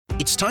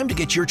It's time to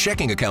get your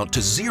checking account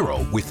to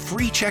zero with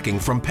free checking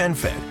from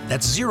PenFed.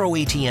 That's zero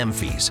ATM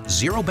fees,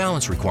 zero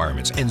balance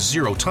requirements, and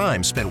zero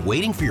time spent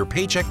waiting for your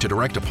paycheck to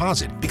direct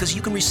deposit because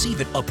you can receive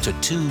it up to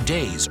 2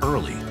 days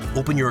early.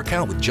 Open your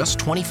account with just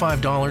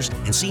 $25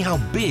 and see how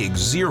big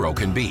zero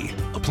can be.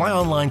 Apply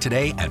online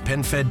today at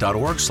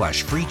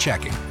PenFed.org/free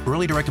checking.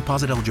 Early direct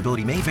deposit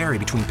eligibility may vary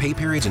between pay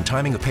periods and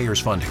timing of payers'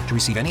 funding. To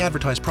receive any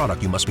advertised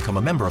product, you must become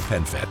a member of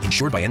PenFed,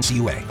 insured by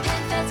NCUA.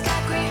 PenFed's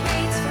got great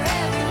rates for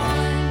everyone.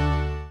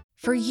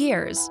 For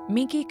years,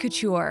 Minky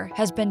Couture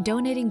has been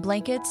donating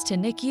blankets to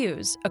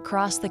NICUs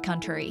across the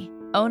country.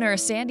 Owner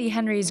Sandy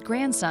Henry's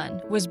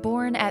grandson was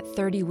born at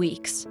 30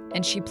 weeks,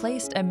 and she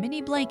placed a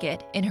mini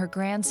blanket in her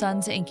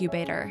grandson's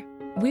incubator.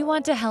 We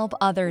want to help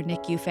other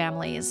NICU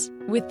families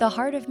with the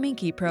Heart of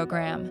Minky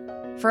program.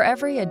 For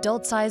every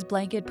adult-sized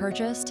blanket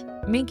purchased,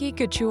 Minky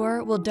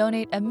Couture will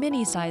donate a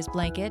mini-sized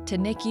blanket to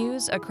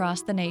NICUs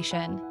across the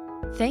nation.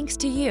 Thanks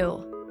to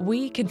you,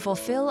 we can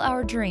fulfill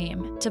our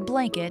dream to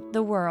blanket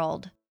the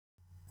world.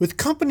 With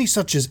companies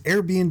such as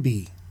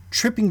Airbnb,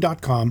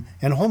 Tripping.com,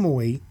 and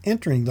HomeAway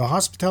entering the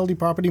hospitality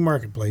property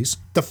marketplace,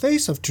 the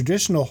face of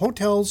traditional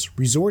hotels,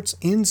 resorts,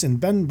 inns, and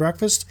bed and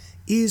breakfast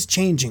is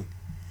changing,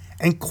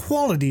 and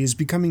quality is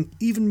becoming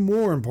even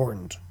more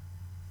important.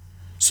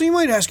 So you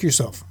might ask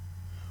yourself,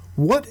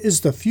 what is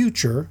the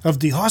future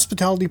of the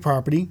hospitality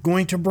property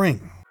going to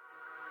bring?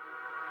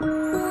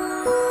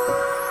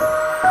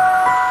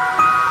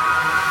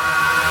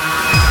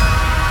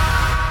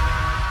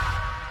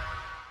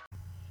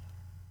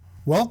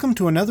 Welcome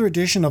to another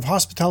edition of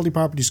Hospitality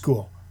Property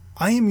School.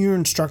 I am your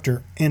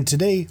instructor and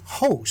today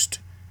host,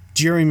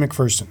 Jerry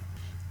McPherson.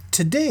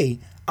 Today,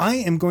 I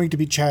am going to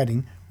be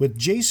chatting with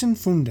Jason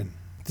Fudin,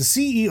 the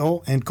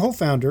CEO and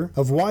co-founder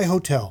of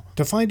WhyHotel,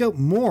 to find out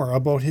more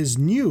about his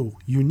new,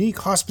 unique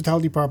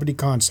hospitality property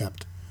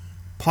concept,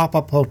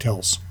 pop-up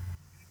hotels.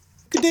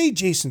 Good day,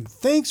 Jason.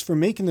 Thanks for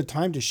making the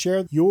time to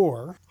share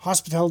your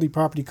hospitality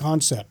property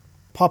concept,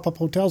 pop-up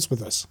hotels,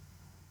 with us.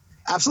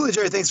 Absolutely,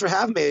 Jerry. Thanks for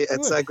having me.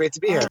 It's great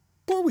to be here.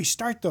 Before we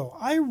start, though,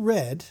 I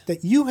read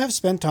that you have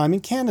spent time in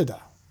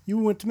Canada. You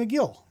went to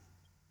McGill.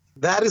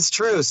 That is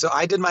true. So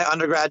I did my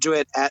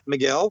undergraduate at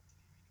McGill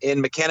in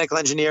mechanical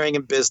engineering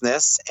and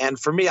business. And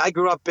for me, I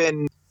grew up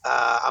in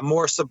a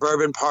more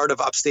suburban part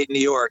of upstate New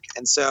York.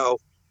 And so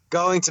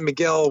going to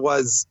McGill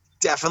was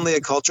definitely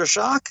a culture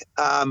shock,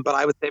 but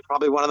I would say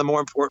probably one of the more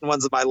important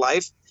ones of my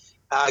life.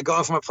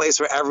 Going from a place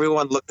where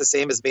everyone looked the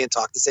same as me and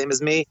talked the same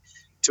as me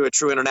to a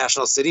true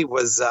international city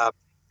was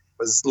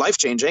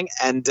life-changing.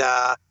 And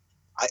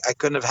I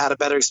couldn't have had a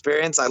better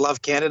experience. I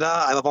love Canada.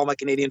 I love all my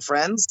Canadian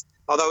friends,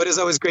 although it is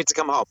always great to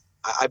come home.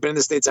 I've been in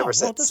the States ever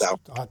since. So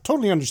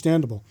totally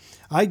understandable.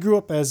 I grew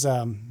up as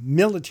a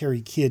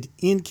military kid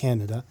in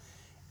Canada,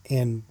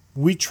 and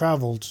we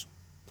traveled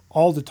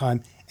all the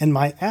time. And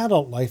my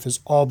adult life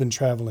has all been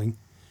traveling.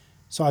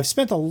 So I've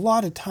spent a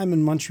lot of time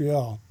in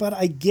Montreal, but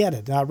I get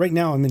it. Right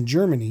now I'm in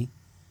Germany,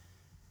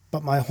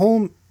 but my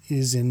home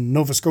is in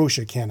Nova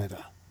Scotia,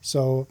 Canada.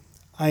 So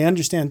I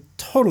understand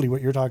totally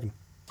what you're talking.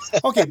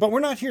 Okay, but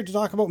we're not here to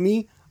talk about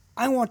me.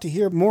 I want to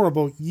hear more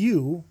about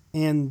you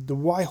and the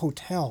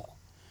WhyHotel.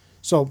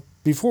 So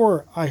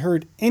before I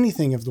heard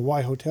anything of the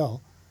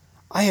WhyHotel,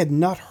 I had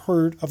not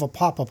heard of a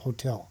pop-up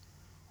hotel.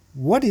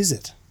 What is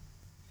it?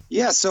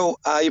 Yeah, so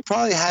you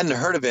probably hadn't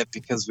heard of it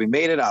because we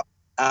made it up.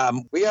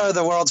 We are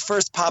the world's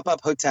first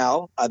pop-up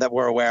hotel that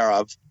we're aware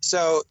of.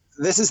 So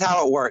this is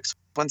how it works.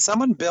 When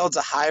someone builds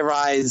a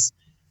high-rise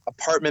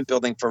apartment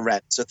building for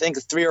rent, so think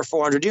 300 or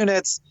 400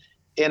 units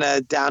in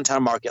a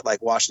downtown market like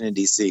Washington,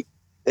 D.C.,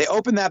 they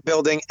open that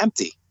building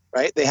empty,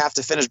 right? They have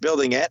to finish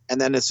building it,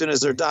 and then as soon as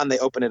they're done, they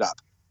open it up.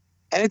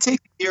 And it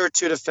takes a year or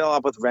two to fill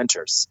up with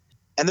renters.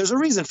 And there's a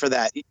reason for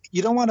that.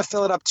 You don't want to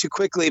fill it up too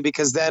quickly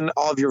because then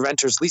all of your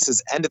renters'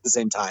 leases end at the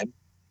same time.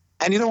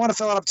 And you don't want to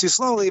fill it up too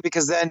slowly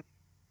because then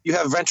you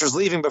have renters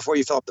leaving before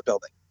you fill up the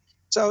building.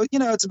 So,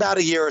 it's about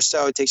a year or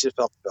so it takes you to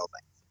fill up the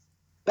building.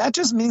 That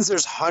just means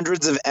there's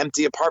hundreds of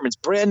empty apartments,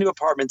 brand new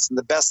apartments in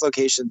the best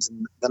locations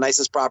and the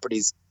nicest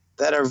properties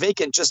that are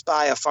vacant just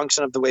by a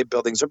function of the way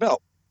buildings are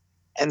built.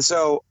 And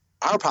so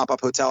our pop-up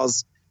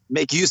hotels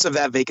make use of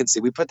that vacancy.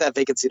 We put that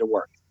vacancy to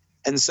work.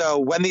 And so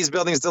when these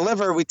buildings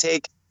deliver, we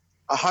take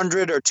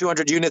 100 or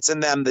 200 units in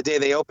them the day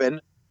they open,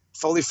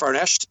 fully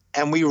furnished,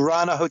 and we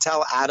run a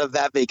hotel out of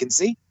that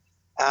vacancy.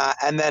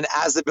 And then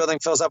as the building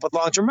fills up with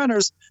long-term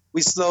renters,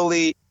 we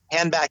slowly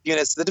hand back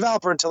units to the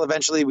developer until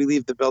eventually we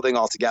leave the building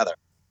altogether.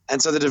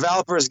 And so the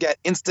developers get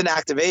instant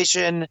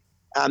activation,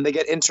 they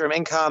get interim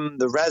income,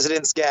 the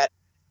residents get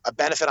a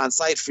benefit on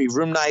site, free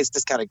room nights,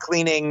 discounted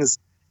cleanings,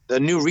 the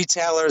new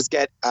retailers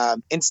get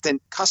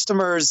instant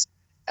customers,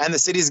 and the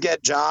cities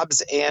get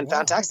jobs and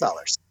found tax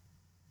dollars.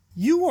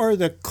 You are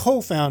the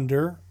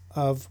co-founder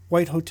of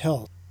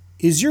WhyHotel.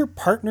 Is your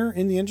partner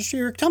in the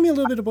industry, or tell me a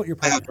little bit about your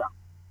partner?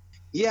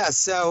 Yeah,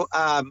 so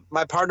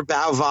my partner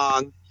Bao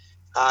Vong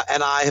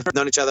and I have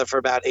known each other for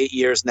about 8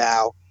 years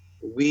now.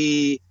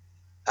 We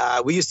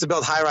used to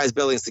build high-rise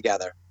buildings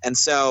together. And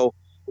so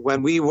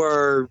when we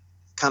were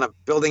kind of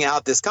building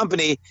out this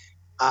company,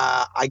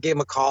 I gave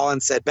him a call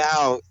and said,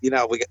 Bao,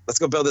 let's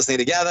go build this thing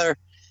together.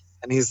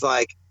 And he's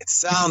like, it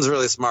sounds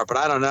really smart, but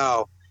I don't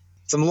know.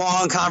 Some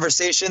long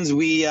conversations.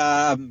 We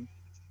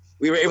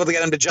were able to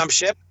get him to jump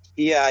ship.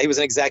 He was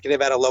an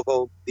executive at a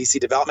local DC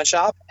development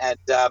shop. And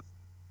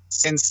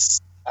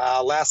since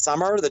last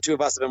summer, the two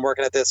of us have been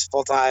working at this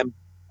full time,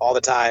 all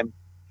the time.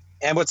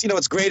 And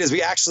what's great is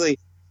we actually,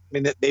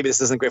 maybe this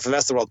isn't great for the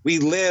rest of the world. We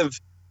live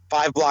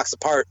 5 blocks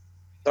apart.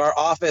 So our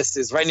office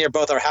is right near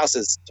both our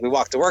houses. So we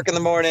walk to work in the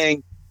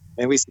morning,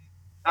 and we spend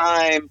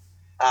time.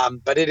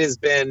 But it has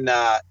been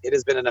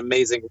an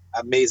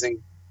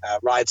amazing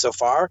ride so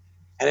far.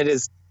 And it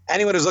is,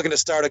 anyone who's looking to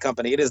start a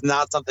company, it is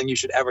not something you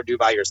should ever do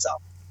by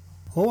yourself.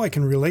 Oh, I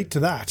can relate to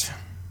that.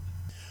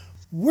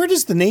 Where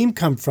does the name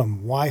come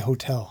from,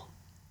 WhyHotel?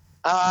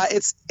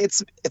 It's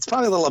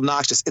probably a little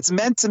obnoxious. It's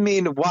meant to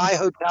mean why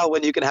hotel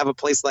when you can have a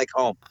place like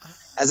home.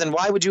 As in,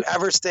 why would you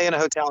ever stay in a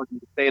hotel when you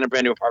can stay in a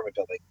brand new apartment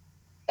building?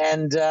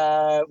 And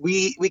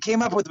we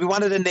came up with, we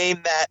wanted a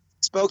name that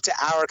spoke to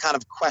our kind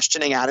of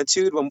questioning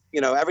attitude. When,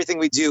 everything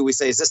we do, we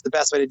say, is this the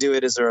best way to do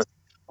it? Is there a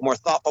more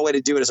thoughtful way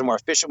to do it? Is there a more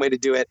efficient way to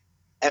do it?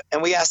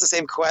 And we ask the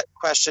same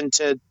question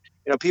to,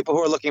 people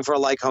who are looking for a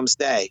like home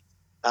stay.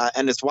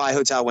 And it's why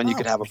hotel when you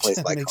could have a place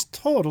like home. That makes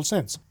total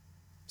sense.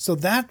 So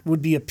that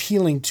would be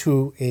appealing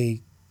to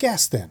a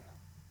guest then.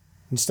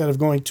 Instead of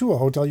going to a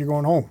hotel, you're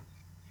going home.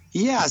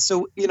 Yeah.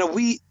 So,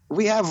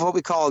 we have what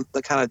we call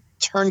the kind of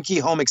turnkey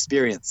home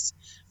experience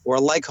or a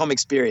like home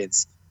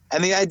experience.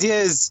 And the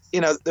idea is,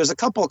 there's a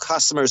couple of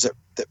customers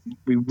that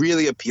we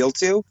really appeal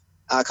to,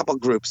 a couple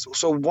of groups.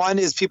 So one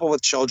is people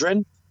with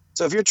children.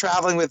 So if you're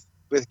traveling with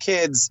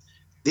kids,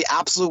 the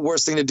absolute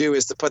worst thing to do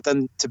is to put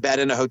them to bed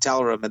in a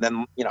hotel room and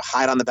then,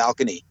 hide on the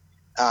balcony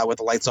with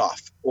the lights off.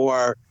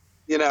 Or,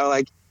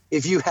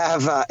 if you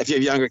have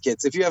younger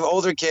kids, if you have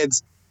older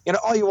kids,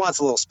 all you want is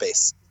a little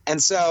space.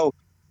 And so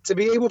to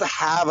be able to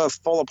have a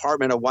full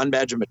apartment, a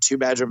 1-bedroom, a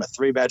 2-bedroom, a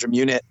 3-bedroom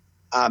unit,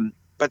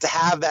 but to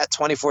have that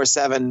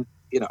 24/7,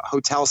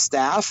 hotel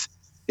staff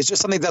is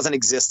just something that doesn't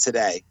exist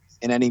today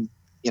in any,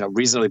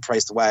 reasonably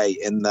priced way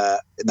in the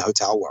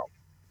hotel world.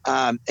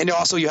 And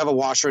also you have a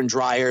washer and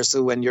dryer.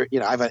 So when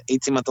I have an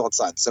 18-month-old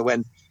son. So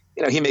when,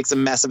 he makes a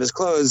mess of his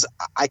clothes,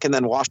 I can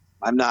then wash them.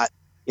 I'm not,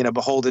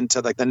 beholden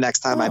to like the next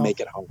time I make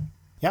it home.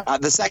 Yeah.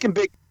 The second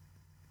big,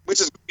 which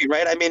is great,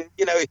 right?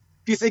 If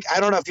you think, I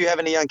don't know if you have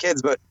any young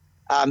kids, but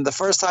the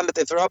first time that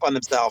they throw up on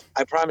themselves,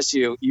 I promise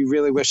you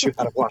really wish you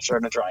had a washer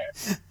and a dryer.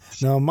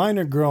 No, mine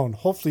are grown.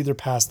 Hopefully they're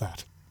past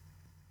that.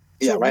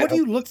 Yeah, So right. What do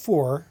you look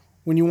for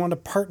when you want to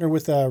partner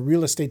with a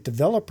real estate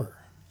developer?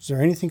 Is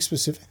there anything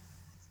specific?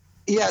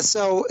 Yeah,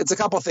 so it's a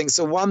couple of things.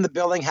 So one, the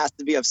building has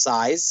to be of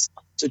size,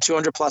 so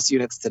 200 plus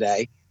units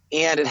today,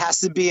 and it has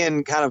to be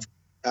in kind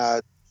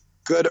of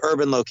good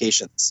urban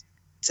locations.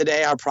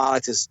 Today, our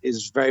product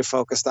is very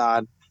focused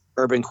on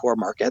urban core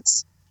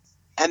markets.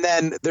 And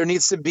then there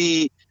needs to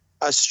be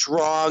a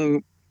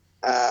strong,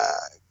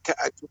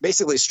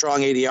 basically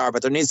strong ADR,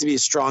 but there needs to be a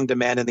strong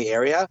demand in the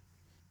area.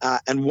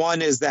 And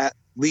one is that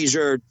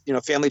leisure,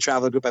 family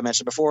traveler group I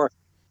mentioned before.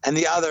 And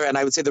the other, and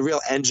I would say the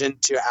real engine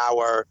to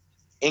our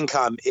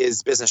income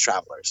is business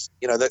travelers.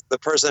 The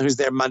person who's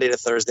there Monday to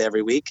Thursday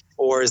every week,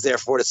 or is there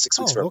 4 to 6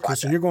 weeks for a Okay.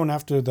 project. So you're going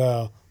after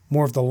the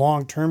more of the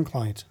long-term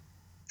client.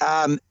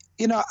 I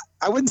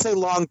wouldn't say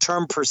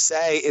long-term per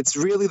se. It's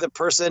really the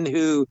person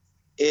who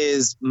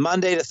is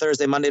Monday to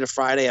Thursday, Monday to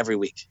Friday every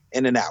week,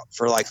 in and out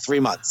for like 3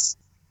 months.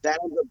 That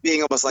ends up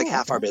being almost like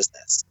half our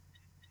business.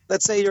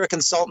 Let's say you're a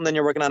consultant and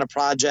you're working on a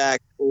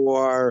project,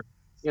 or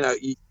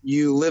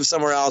you live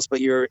somewhere else,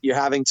 but you're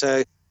having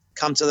to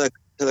come to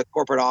the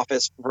corporate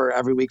office for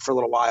every week for a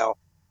little while.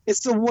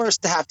 It's the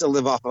worst to have to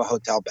live off of a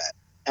hotel bed.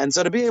 And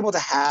so to be able to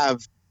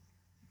have,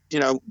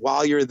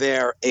 while you're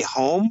there, a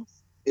home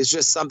is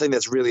just something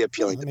that's really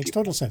appealing to That makes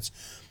people. total sense.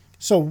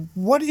 So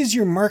what is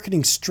your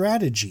marketing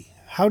strategy?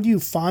 How do you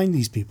find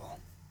these people?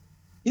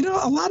 A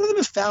lot of them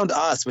have found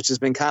us, which has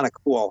been kind of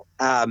cool.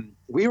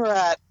 We were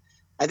at,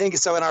 I think,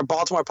 so in our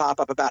Baltimore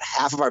pop-up, about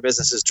half of our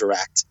business is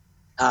direct,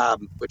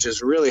 which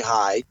is really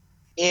high.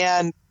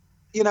 And,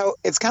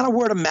 it's kind of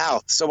word of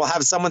mouth. So we'll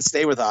have someone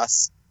stay with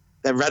us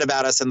that read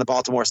about us in the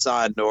Baltimore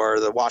Sun or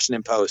the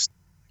Washington Post.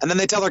 And then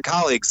they tell their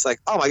colleagues, like,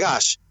 oh my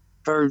gosh,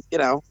 for,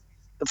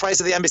 the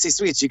price of the Embassy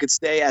Suites, you could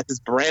stay at this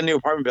brand new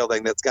apartment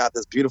building that's got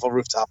this beautiful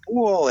rooftop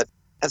pool.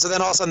 And so then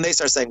all of a sudden they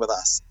start staying with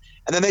us.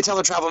 And then they tell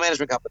their travel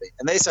management company,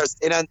 and they start,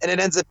 and it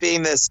ends up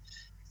being this,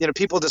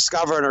 people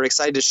discover and are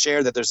excited to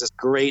share that there's this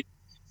great,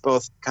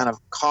 both kind of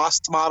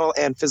cost model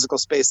and physical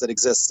space that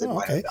exists in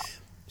Okay. WhyHotel.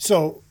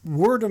 So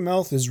word of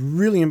mouth is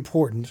really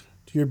important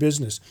to your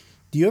business.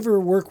 Do you ever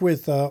work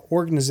with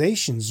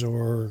organizations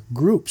or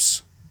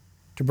groups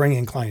to bring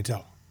in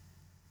clientele?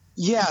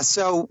 Yeah,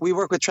 so we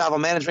work with travel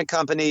management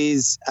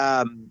companies.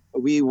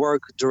 We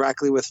work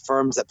directly with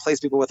firms that place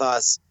people with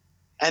us.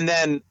 And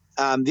then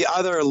the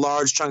other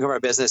large chunk of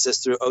our business is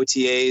through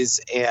OTAs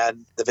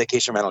and the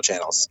vacation rental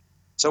channels.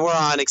 So we're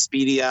on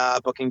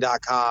Expedia,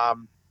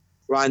 Booking.com,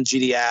 we're on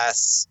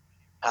GDS,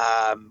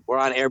 we're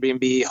on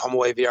Airbnb,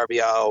 HomeAway,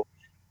 VRBO.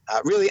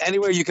 Really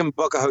anywhere you can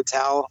book a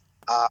hotel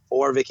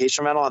or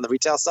vacation rental on the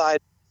retail side.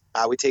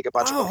 We take a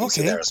bunch of bookings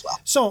through there as well.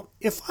 So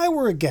if I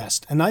were a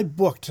guest and I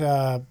booked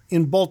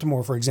in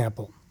Baltimore, for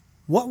example,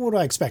 what would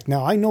I expect?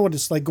 Now, I know what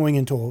it's like going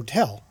into a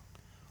hotel.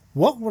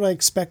 What would I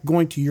expect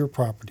going to your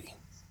property?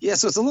 Yeah,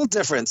 so it's a little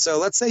different. So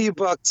let's say you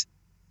booked,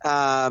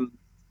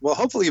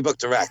 hopefully you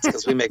booked direct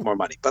because we make more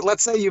money. But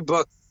let's say you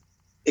booked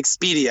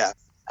Expedia.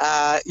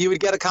 You would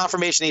get a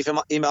confirmation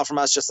email from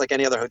us just like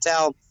any other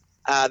hotel.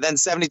 Then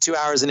 72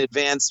 hours in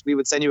advance, we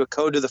would send you a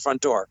code to the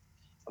front door.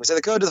 And we say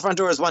the code to the front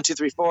door is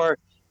 1234.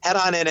 Head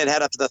on in and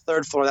head up to the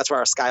third floor. That's where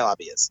our sky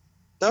lobby is.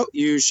 So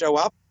you show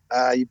up,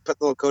 you put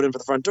the little code in for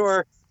the front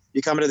door.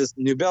 You come into this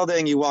new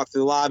building, you walk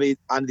through the lobby,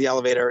 onto the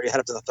elevator, you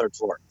head up to the third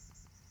floor.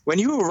 When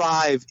you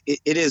arrive,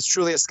 it is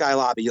truly a sky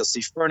lobby. You'll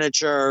see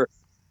furniture.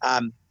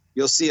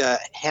 You'll see a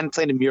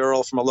hand-painted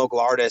mural from a local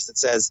artist that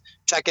says,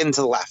 check in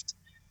to the left.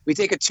 We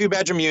take a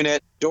 2-bedroom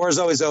unit, doors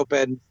always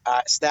open,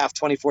 staff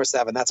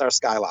 24/7. That's our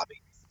sky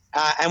lobby.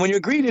 And when you're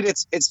greeted,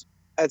 it's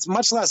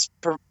much less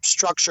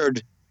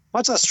structured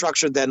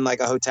than like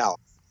a hotel.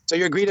 So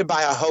you're greeted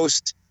by a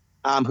host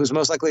who's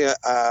most likely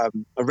a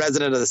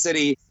resident of the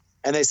city,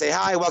 and they say,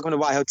 hi, welcome to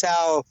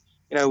WhyHotel.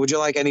 Would you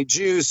like any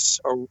juice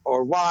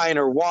or wine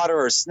or water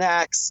or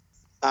snacks?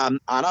 On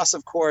us,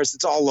 of course,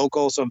 it's all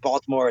local. So in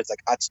Baltimore, it's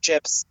like Utz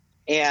chips.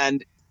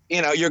 And,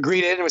 you're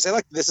greeted and we say,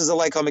 look, this is a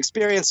like home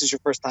experience. This is your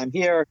first time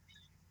here.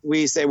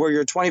 We say we're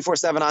your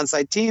 24/7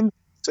 on-site team.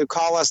 So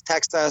call us,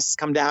 text us,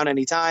 come down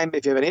anytime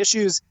if you have any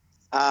issues.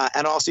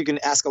 And also you can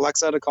ask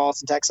Alexa to call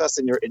us and text us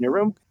in your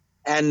room.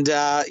 And,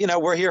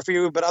 we're here for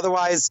you. But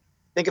otherwise,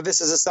 think of this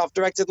as a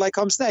self-directed like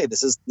home stay.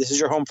 This is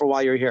your home for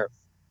while you're here.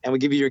 And we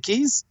give you your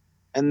keys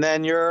and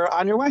then you're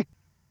on your way.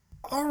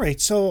 All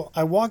right. So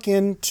I walk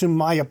into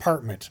my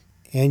apartment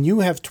and you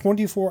have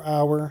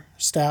 24-hour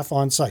staff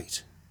on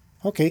site.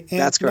 Okay. And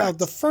that's correct. Now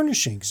the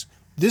furnishings.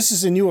 This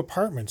is a new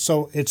apartment,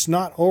 so it's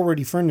not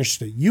already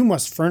furnished. You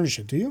must furnish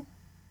it, do you?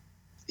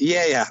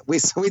 Yeah. We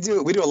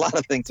do a lot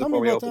of things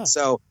before we open. That.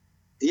 So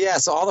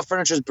all the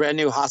furniture is brand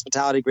new,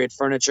 hospitality grade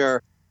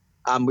furniture.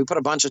 We put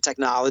a bunch of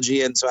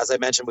technology in. So as I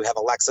mentioned, we have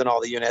Alexa in all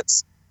the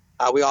units.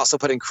 We also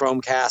put in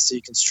Chromecast so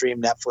you can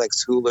stream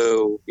Netflix,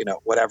 Hulu,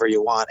 whatever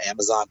you want,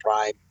 Amazon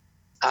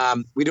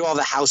Prime. We do all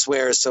the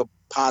housewares, so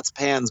pots,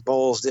 pans,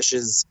 bowls,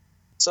 dishes,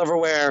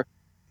 silverware.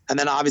 And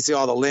then obviously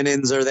all the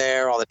linens are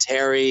there, all the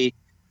terry,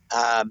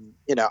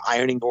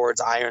 ironing boards,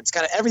 irons,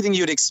 kind of everything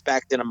you'd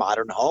expect in a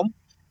modern home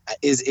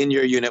is in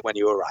your unit when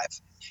you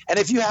arrive. And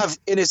if you have,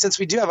 since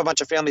we do have a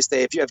bunch of family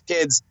stay, if you have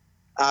kids,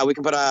 we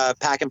can put a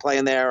pack and play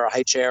in there or a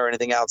high chair or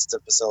anything else to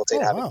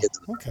facilitate having kids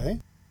in the room.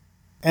 Okay.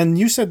 And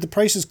you said the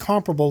price is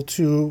comparable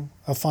to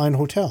a fine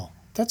hotel.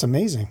 That's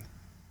amazing.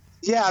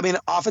 Yeah,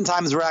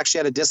 oftentimes we're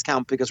actually at a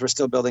discount because we're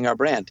still building our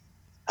brand.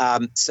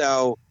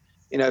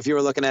 If you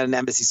were looking at an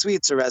Embassy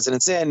Suites or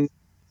Residence Inn,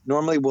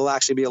 normally we'll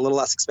actually be a little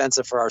less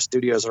expensive for our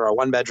studios or our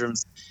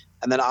 1-bedrooms,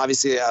 and then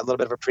obviously a little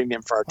bit of a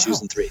premium for our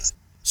 2s and 3s.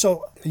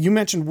 So you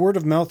mentioned word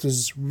of mouth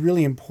is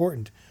really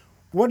important.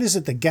 What is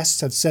it the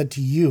guests have said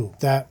to you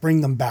that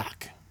bring them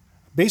back?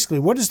 Basically,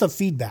 what is the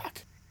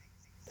feedback?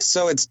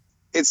 So it's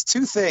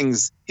 2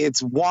 things.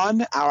 It's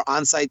one, our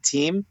on-site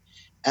team,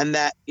 and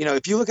that,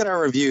 if you look at our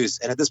reviews,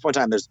 and at this point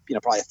in time, there's,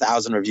 probably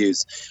 1,000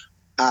 reviews,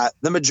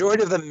 the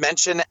majority of them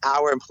mention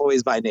our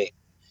employees by name.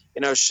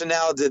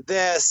 Chanel did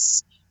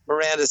this,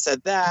 Miranda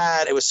said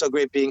that, it was so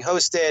great being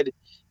hosted,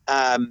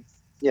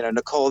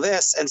 Nicole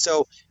this. And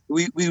so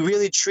we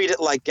really treat it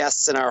like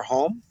guests in our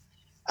home.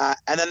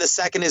 And then the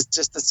second is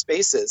just the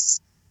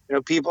spaces.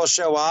 People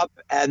show up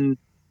and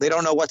they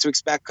don't know what to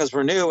expect because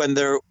we're new, and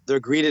they're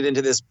greeted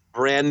into this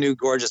brand new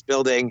gorgeous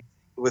building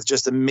with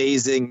just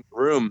amazing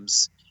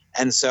rooms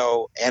and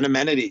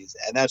amenities,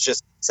 and that's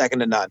just second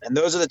to none. And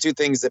those are the 2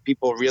 things that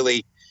people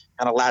really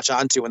kind of latch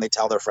onto when they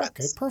tell their friends.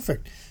 Okay,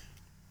 perfect.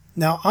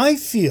 Now, I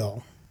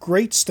feel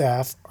great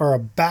staff are a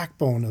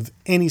backbone of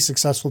any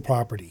successful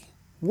property.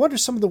 What are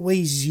some of the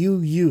ways you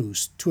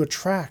use to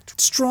attract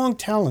strong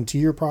talent to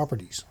your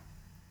properties?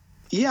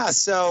 Yeah,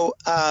 so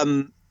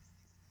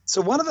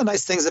one of the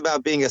nice things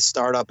about being a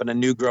startup and a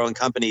new growing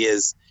company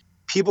is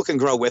people can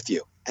grow with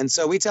you. And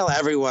so we tell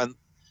everyone,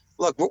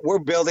 look, we're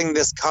building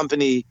this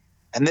company,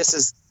 and this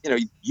is,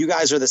 you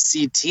guys are the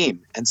seed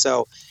team. And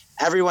so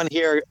everyone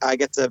here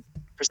gets a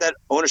percent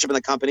ownership in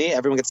the company.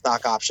 Everyone gets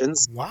stock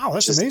options. Wow,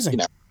 that's amazing.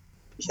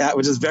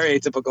 Which is very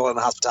atypical in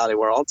the hospitality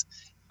world.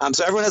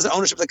 So everyone has an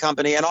ownership of the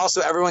company, and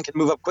also everyone can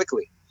move up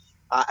quickly.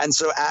 And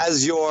so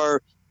as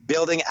you're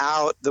building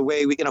out the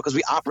way we, because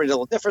we operate a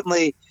little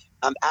differently,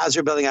 as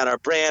you're building out our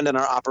brand and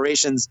our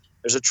operations,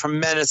 there's a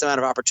tremendous amount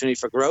of opportunity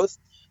for growth.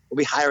 We'll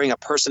be hiring a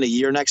person a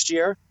year next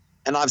year,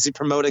 and obviously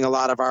promoting a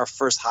lot of our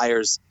first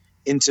hires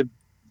into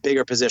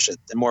bigger positions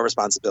and more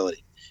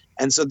responsibility.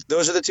 And so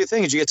those are the 2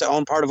 things. You get to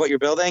own part of what you're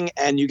building,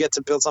 and you get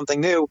to build something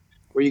new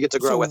where you get to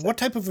grow with it. What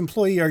type of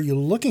employee are you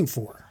looking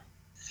for?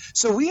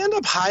 So we end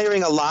up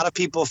hiring a lot of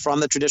people from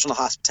the traditional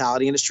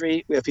hospitality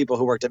industry. We have people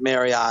who worked at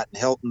Marriott and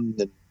Hilton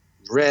and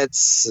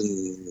Ritz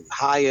and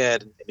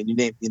Hyatt. You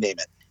name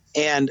it.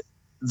 And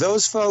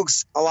those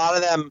folks, a lot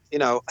of them,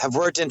 have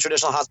worked in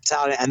traditional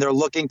hospitality and they're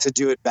looking to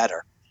do it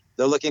better.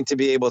 They're looking to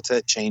be able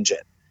to change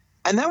it.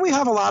 And then we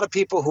have a lot of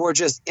people who are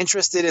just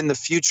interested in the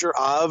future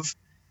of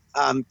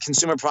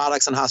consumer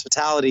products and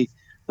hospitality,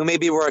 who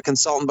maybe were a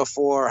consultant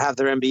before, have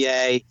their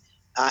MBA,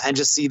 and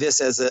just see this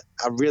as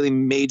a really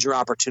major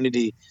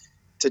opportunity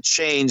to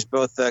change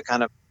both the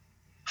kind of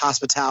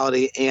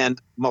hospitality and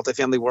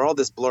multifamily world,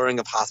 this blurring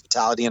of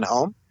hospitality and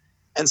home.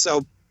 And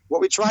so what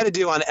we try to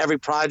do on every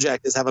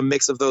project is have a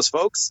mix of those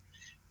folks.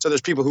 So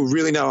there's people who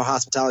really know how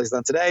hospitality is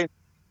done today,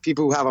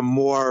 people who have a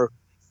more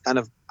kind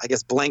of, I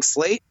guess, blank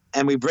slate,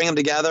 and we bring them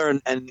together,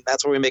 and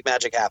that's where we make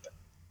magic happen.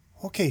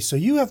 Okay, so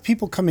you have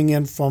people coming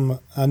in from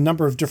a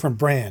number of different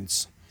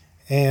brands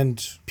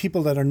and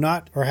people that are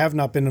not or have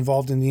not been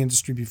involved in the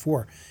industry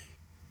before.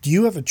 Do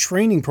you have a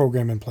training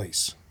program in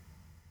place?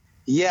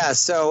 Yeah,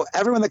 so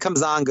everyone that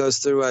comes on goes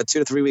through a 2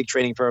 to 3 week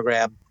training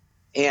program,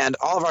 and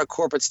all of our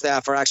corporate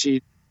staff are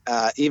actually,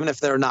 even if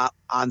they're not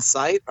on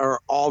site, are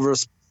all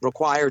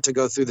required to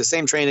go through the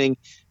same training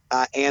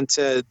and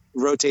to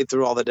rotate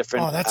through all the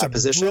different that's a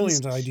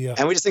positions. Brilliant idea.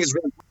 And we just think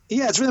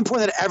it's really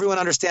important that everyone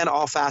understand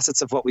all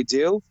facets of what we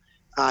do,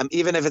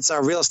 even if it's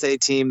our real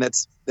estate team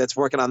that's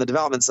working on the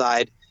development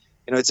side.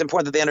 It's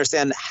important that they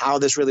understand how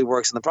this really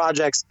works in the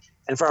projects.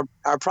 And for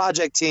our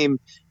project team,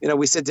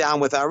 we sit down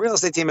with our real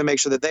estate team and make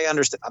sure that they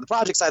understand on the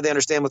project side, they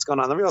understand what's going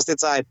on the real estate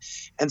side.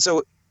 And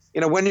so,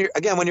 when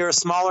you're a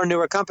smaller,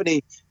 newer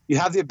company, you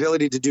have the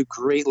ability to do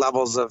great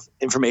levels of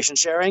information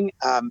sharing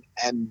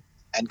and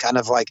kind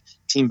of like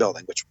team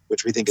building,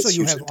 which we think is so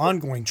you hugely have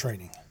ongoing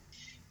training.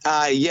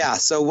 Yeah.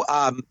 So,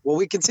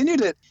 we continue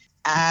to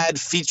add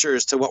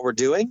features to what we're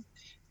doing.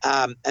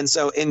 And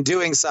so in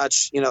doing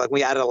such, like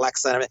we added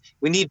Alexa,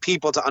 we need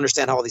people to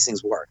understand how all these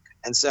things work.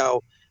 And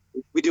so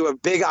we do a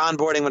big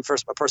onboarding when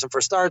a person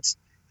first starts.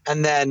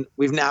 And then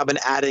we've now been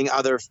adding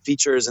other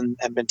features and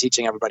been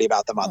teaching everybody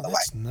about them on the way.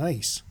 That's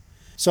nice.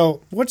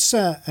 So what's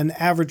an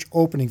average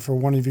opening for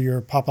one of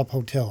your pop-up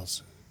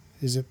hotels?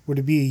 Would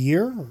it be a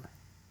year? Or?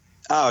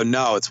 Oh,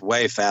 no, it's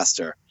way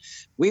faster.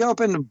 We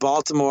opened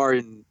Baltimore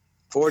in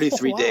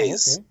 43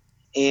 days.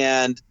 Okay.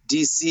 And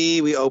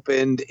DC, we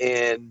opened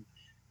in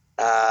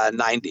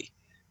 90.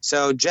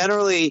 So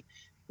generally,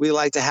 we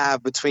like to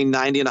have between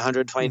 90 and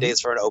 120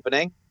 days for an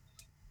opening.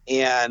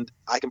 And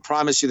I can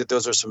promise you that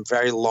those are some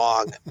very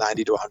long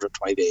 90 to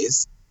 120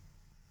 days.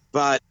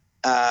 But,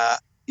 we're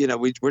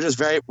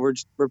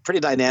pretty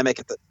dynamic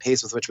at the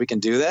pace with which we can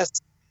do this.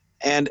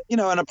 And, in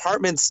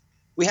apartments,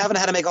 we haven't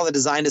had to make all the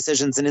design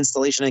decisions and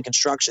installation and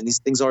construction. These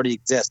things already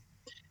exist.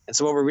 And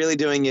so what we're really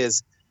doing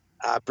is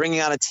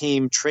bringing on a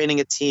team, training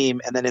a team,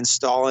 and then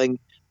installing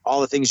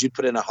all the things you'd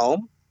put in a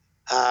home.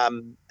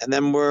 And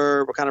then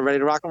we're kind of ready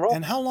to rock and roll.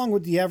 And how long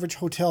would the average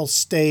hotel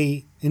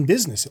stay in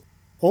business,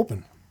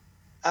 open?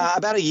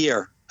 About a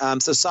year.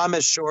 So some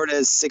as short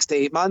as 6 to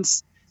 8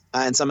 months,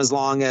 and some as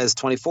long as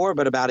 24,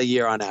 but about a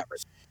year on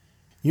average.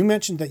 You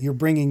mentioned that you're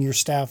bringing your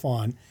staff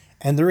on,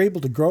 and they're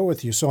able to grow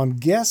with you. So I'm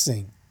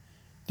guessing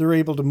they're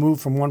able to move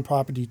from one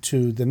property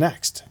to the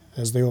next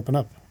as they open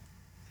up.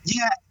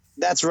 Yeah,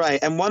 that's right.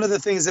 And one of the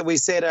things that we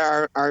say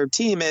to our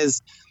team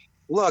is,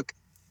 look,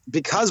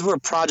 because we're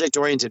project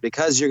oriented,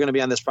 because you're going to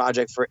be on this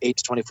project for 8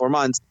 to 24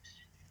 months,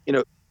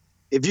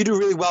 if you do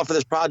really well for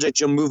this project,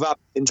 you'll move up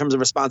in terms of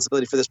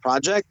responsibility for this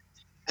project.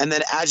 And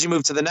then as you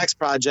move to the next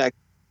project,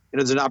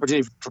 there's an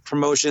opportunity for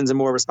promotions and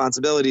more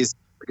responsibilities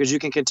because you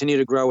can continue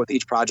to grow with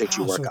each project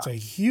you work on. So it's a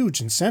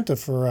huge incentive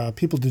for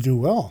people to do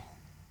well.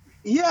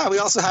 Yeah, we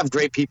also have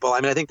great people.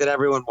 I think that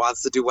everyone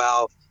wants to do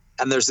well,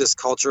 and there's this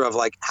culture of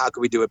like, how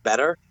can we do it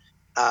better?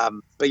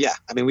 But yeah,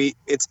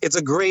 it's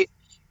a great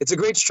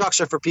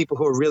structure for people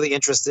who are really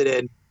interested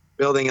in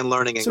building and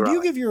learning and growing. So do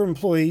you give your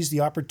employees the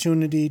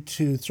opportunity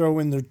to throw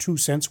in their 2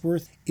 cents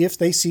worth if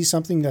they see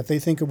something that they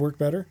think could work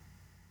better?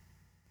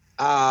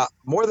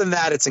 More than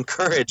that, it's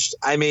encouraged.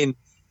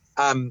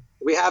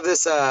 We have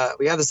this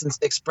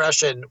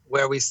expression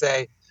where we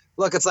say,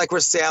 look, it's like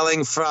we're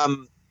sailing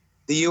from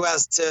the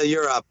U.S. to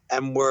Europe,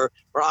 and we're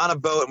on a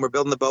boat and we're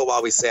building the boat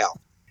while we sail.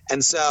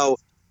 And so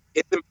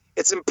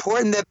it's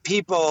important that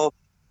people,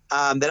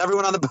 that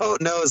everyone on the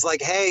boat knows,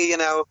 like, hey,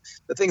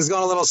 the thing's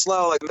going a little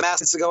slow, like the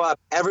mast needs to go up.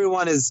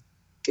 Everyone is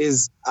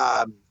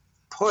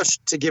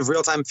pushed to give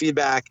real-time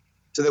feedback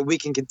so that we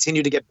can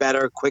continue to get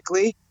better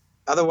quickly.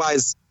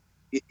 Otherwise,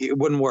 it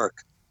wouldn't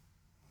work.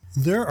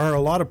 There are a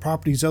lot of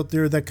properties out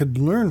there that could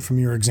learn from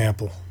your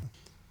example.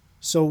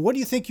 So what do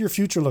you think your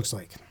future looks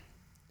like?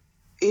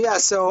 Yeah,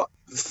 so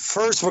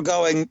first we're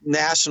going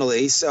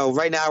nationally. So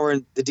right now we're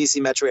in the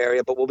DC metro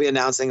area, but we'll be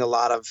announcing a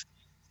lot of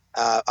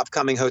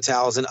upcoming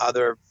hotels in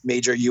other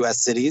major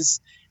U.S.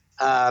 cities.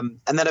 And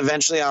then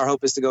eventually our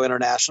hope is to go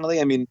internationally.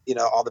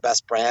 All the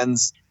best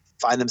brands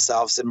find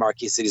themselves in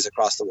marquee cities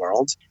across the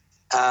world.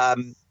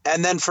 And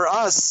then for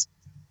us,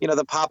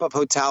 the pop-up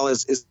hotel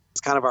is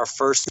kind of our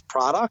first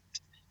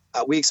product.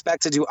 We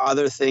expect to do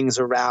other things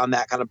around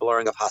that kind of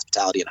blurring of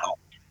hospitality and home.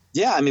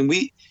 Yeah,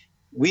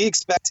 we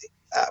expect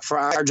for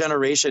our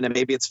generation, and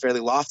maybe it's fairly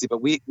lofty,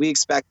 but we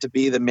expect to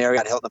be the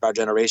Marriott Hilton of our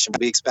generation.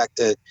 We expect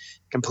to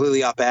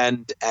completely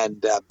upend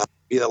and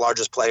be the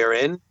largest player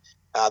in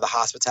the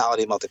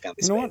hospitality multifamily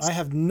space. You know what? I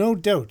have no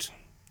doubt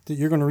that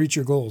you're going to reach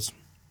your goals.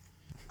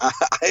 I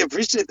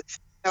appreciate it.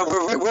 You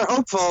know, we're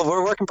hopeful.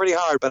 We're working pretty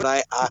hard, but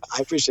I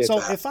appreciate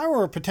that. So if I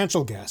were a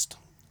potential guest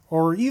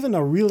or even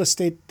a real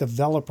estate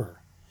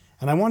developer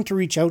and I want to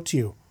reach out to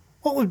you,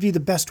 what would be the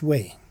best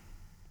way?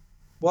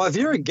 Well, if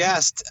you're a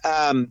guest,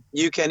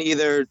 you can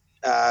either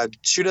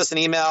shoot us an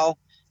email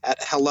at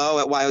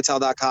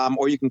hello@whyhotel.com,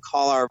 or you can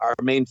call our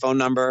main phone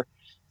number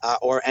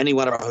or any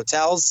one of our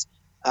hotels,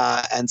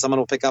 and someone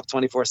will pick up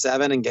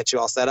 24/7 and get you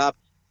all set up.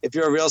 If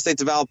you're a real estate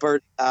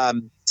developer,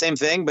 same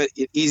thing, but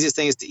the easiest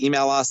thing is to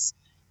email us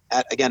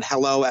at, again,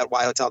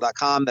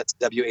 hello@whyhotel.com. That's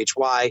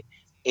WHY.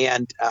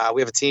 And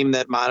we have a team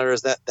that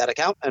monitors that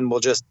account, and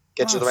we'll just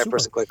get you the right super.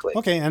 person quickly.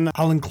 Okay, and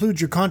I'll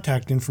include your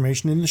contact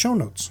information in the show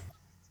notes.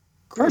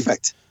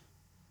 Perfect.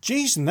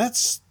 Jason,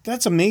 that's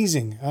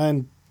amazing.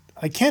 And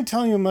I can't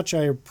tell you how much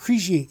I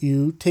appreciate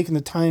you taking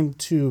the time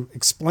to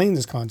explain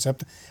this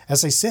concept.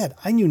 As I said,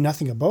 I knew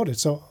nothing about it,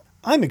 so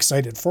I'm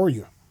excited for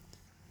you.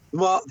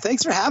 Well,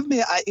 thanks for having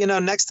me.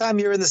 Next time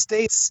you're in the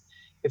States,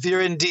 if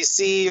you're in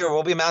DC, or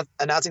we'll be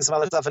announcing some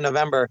other stuff in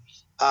November,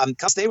 come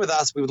stay with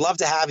us. We would love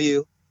to have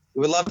you.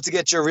 We would love to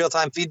get your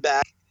real-time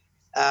feedback.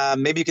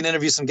 Maybe you can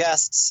interview some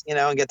guests,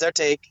 and get their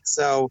take.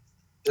 So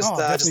just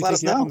let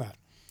us know.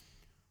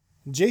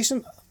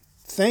 Jason,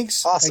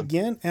 thanks Awesome.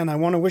 again, and I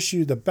want to wish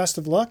you the best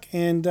of luck,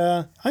 and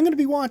I'm going to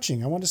be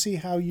watching. I want to see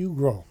how you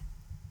grow.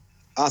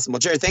 Awesome. Well,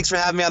 Jerry, thanks for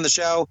having me on the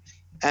show.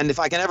 And if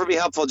I can ever be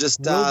helpful, just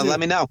Will do.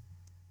 let me know.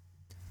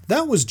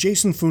 That was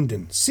Jason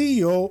Fudin,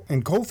 CEO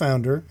and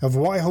co-founder of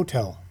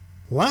WhyHotel.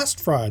 Last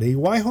Friday,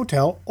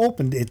 WhyHotel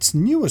opened its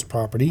newest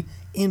property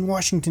in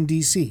Washington,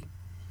 D.C.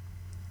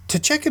 To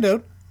check it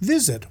out,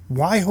 visit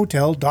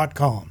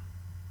whyhotel.com.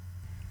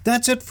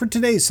 That's it for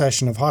today's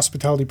session of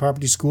Hospitality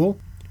Property School.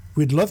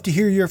 We'd love to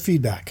hear your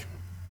feedback.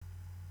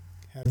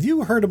 Have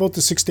you heard about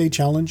the 6-Day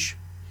Challenge?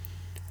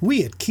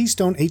 We at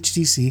Keystone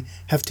HTC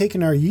have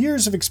taken our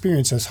years of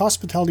experience as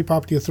hospitality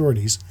property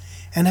authorities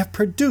and have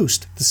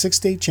produced the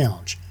 6-Day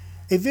Challenge,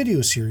 a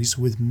video series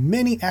with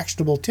many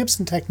actionable tips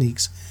and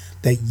techniques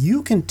that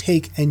you can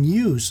take and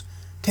use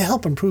to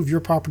help improve your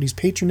property's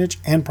patronage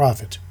and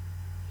profit.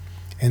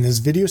 And this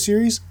video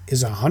series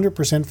is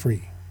 100%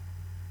 free.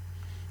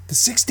 The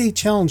 6-Day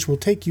Challenge will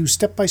take you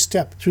step by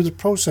step through the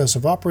process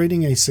of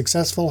operating a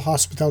successful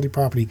hospitality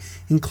property,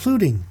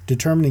 including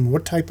determining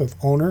what type of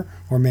owner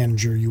or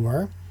manager you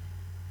are,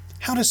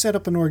 how to set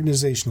up an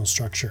organizational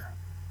structure,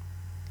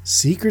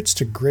 secrets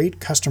to great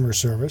customer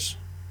service,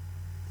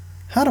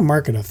 how to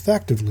market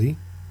effectively,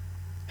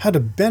 how to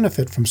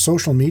benefit from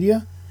social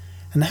media,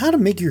 and how to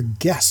make your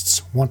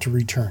guests want to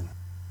return.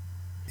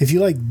 If you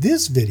like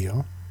this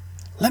video,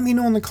 let me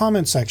know in the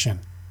comment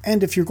section,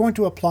 and if you're going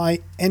to apply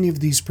any of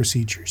these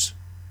procedures.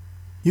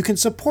 You can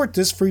support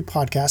this free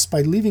podcast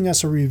by leaving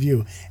us a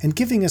review and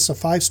giving us a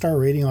 5-star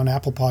rating on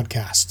Apple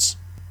Podcasts,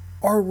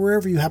 or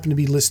wherever you happen to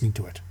be listening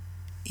to it.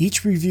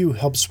 Each review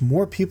helps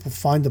more people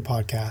find the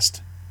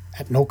podcast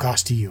at no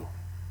cost to you.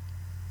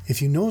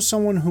 If you know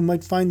someone who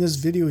might find this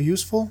video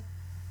useful,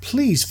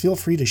 please feel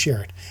free to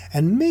share it,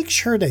 and make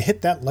sure to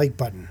hit that like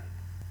button.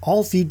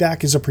 All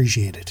feedback is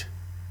appreciated.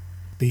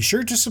 Be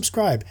sure to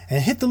subscribe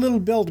and hit the little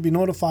bell to be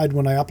notified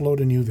when I upload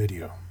a new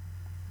video.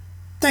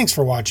 Thanks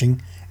for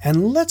watching,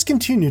 and let's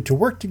continue to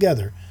work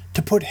together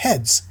to put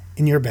heads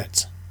in your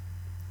beds.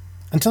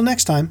 Until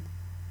next time,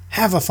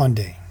 have a fun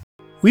day.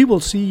 We will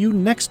see you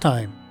next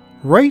time,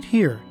 right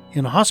here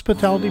in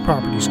Hospitality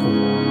Property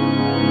School.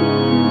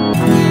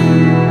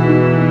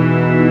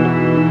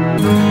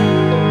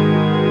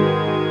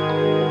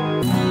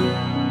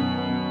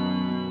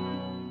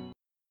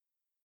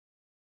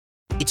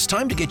 It's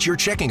time to get your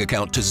checking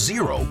account to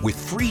zero with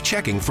free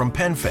checking from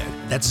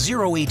PenFed. That's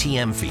zero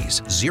ATM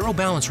fees, zero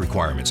balance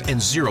requirements,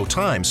 and zero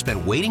time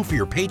spent waiting for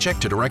your paycheck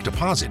to direct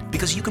deposit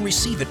because you can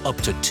receive it up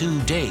to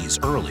 2 days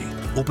early.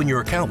 Open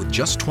your account with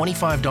just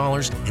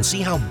 $25 and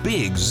see how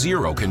big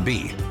zero can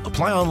be.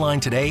 Apply online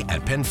today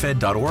at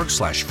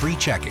penfed.org/free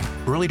checking.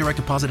 Early direct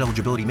deposit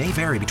eligibility may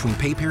vary between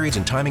pay periods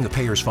and timing of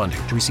payers' funding.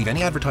 To receive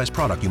any advertised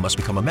product, you must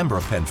become a member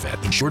of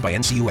PenFed, insured by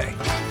NCUA.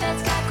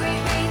 PenFed's got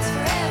great rates for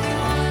everyone.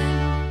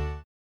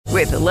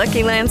 With the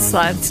Lucky Land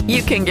Slots,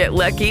 you can get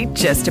lucky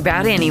just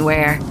about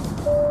anywhere.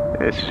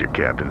 This is your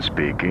captain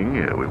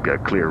speaking. We've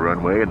got clear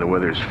runway and the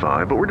weather's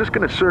fine, but we're just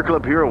going to circle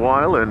up here a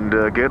while and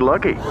get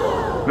lucky.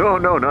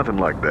 No, nothing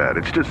like that.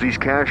 It's just these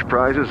cash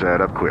prizes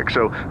add up quick.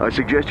 So I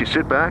suggest you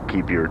sit back,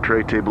 keep your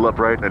tray table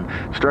upright, and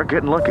start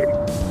getting lucky.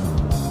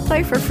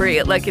 Play for free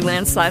at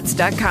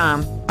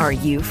LuckyLandSlots.com. Are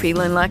you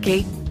feeling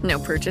lucky? No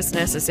purchase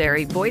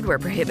necessary. Void where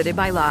prohibited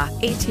by law.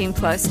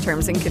 18+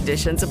 terms and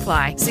conditions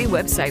apply. See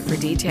website for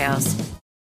details.